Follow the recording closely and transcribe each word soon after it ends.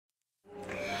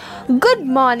Good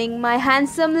morning, my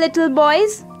handsome little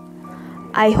boys.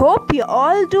 I hope you're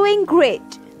all doing great.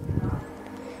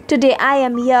 Today I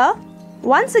am here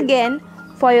once again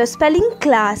for your spelling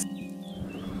class.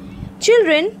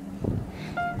 Children,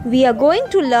 we are going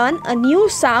to learn a new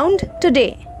sound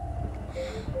today.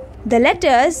 The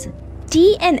letters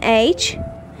T and H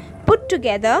put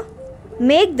together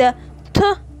make the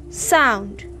th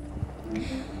sound.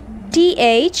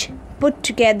 TH put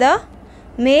together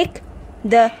make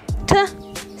the th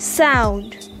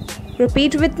sound.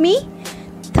 Repeat with me.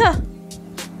 Th.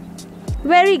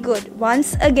 Very good.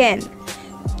 Once again.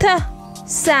 Th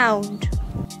sound.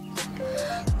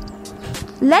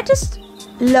 Let us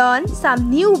learn some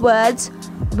new words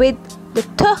with the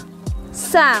th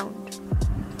sound.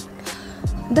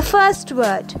 The first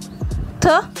word.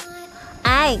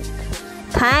 Ank.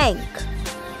 Thank.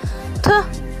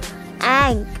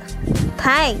 Ank.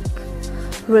 Thank.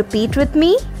 Repeat with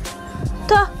me.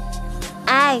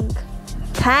 Ank.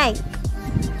 Thank.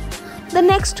 The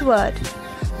next word.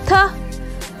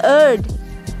 Third.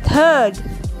 Third.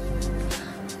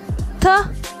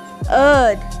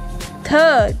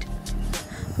 Third.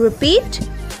 Repeat.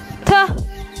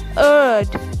 Third.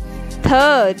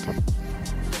 Third.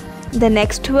 The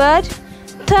next word.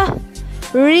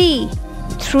 Three.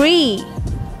 Three.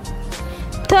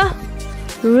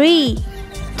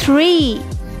 Three.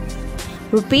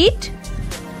 Repeat.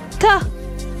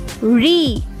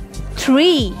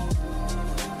 Three.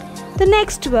 The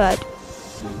next word.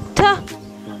 Throw.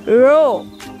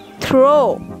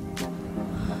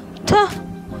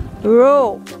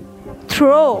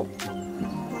 Throw.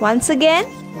 Once again.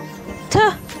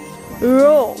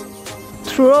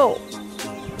 Throw.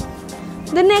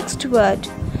 The next word.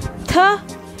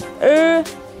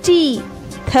 30.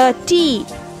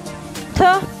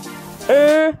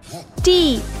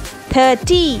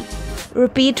 30.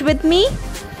 Repeat with me.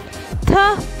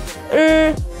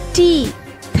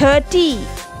 30.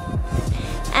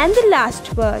 And the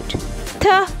last word.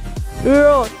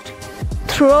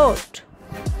 Throat.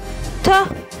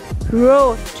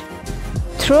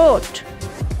 Throat.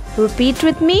 Repeat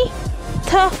with me.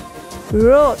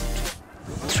 Throat.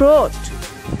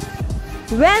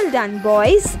 Well done,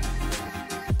 boys.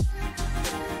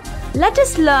 Let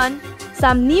us learn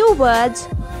some new words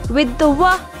with the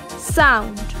W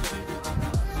sound.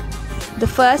 The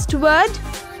first word.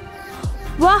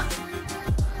 Why.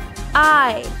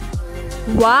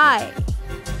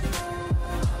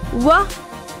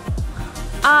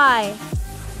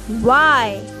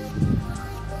 Why.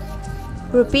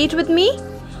 Repeat with me.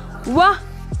 Why.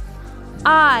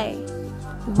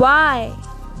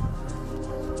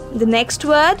 The next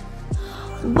word.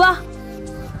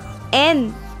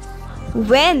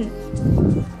 When.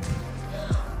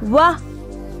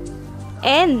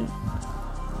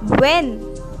 When.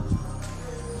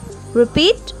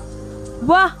 Repeat.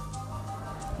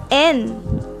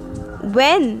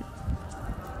 When.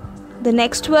 The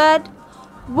next word.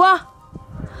 What.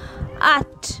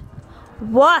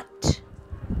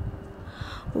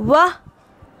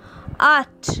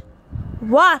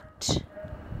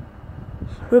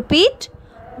 Repeat.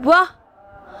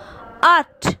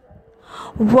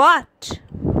 What.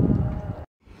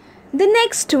 The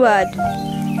next word.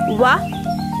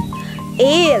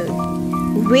 Whale.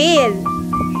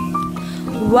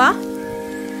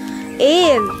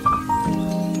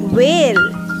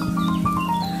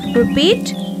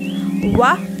 Repeat.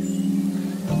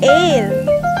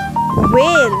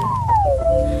 Whale.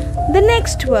 The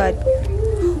next word.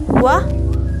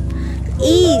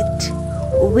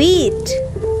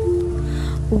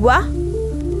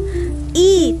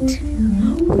 Eat.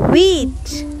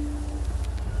 Wheat.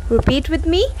 Repeat with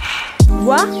me.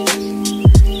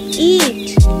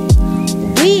 Eat.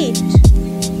 Wheat.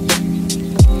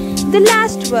 The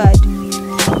last word.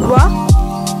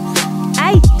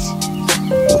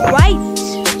 White.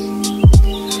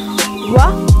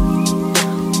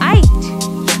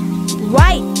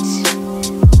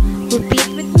 Repeat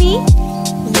with me.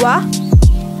 White.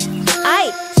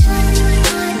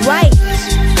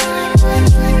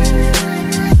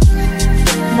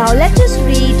 Now let us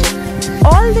read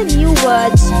all the new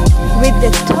words with the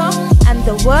th and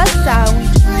the word sound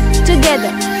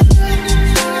together.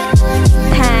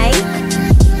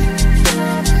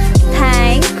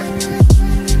 Thank.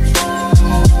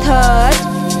 Third.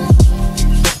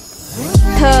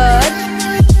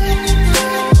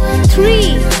 Three.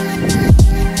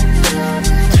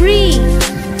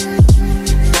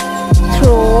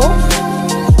 Throw.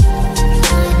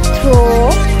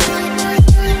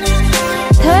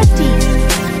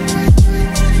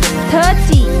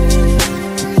 30.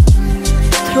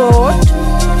 Throat.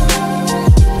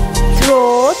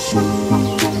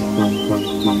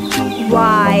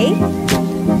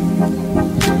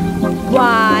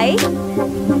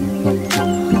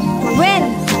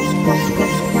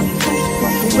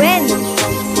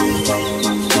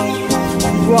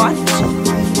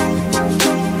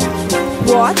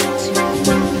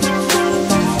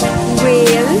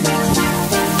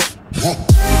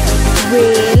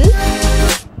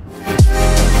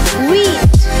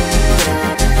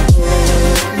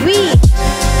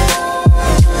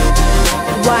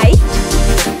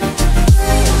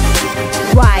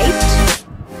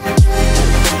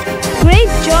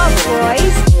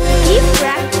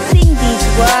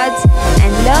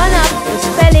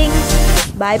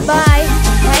 Bye bye.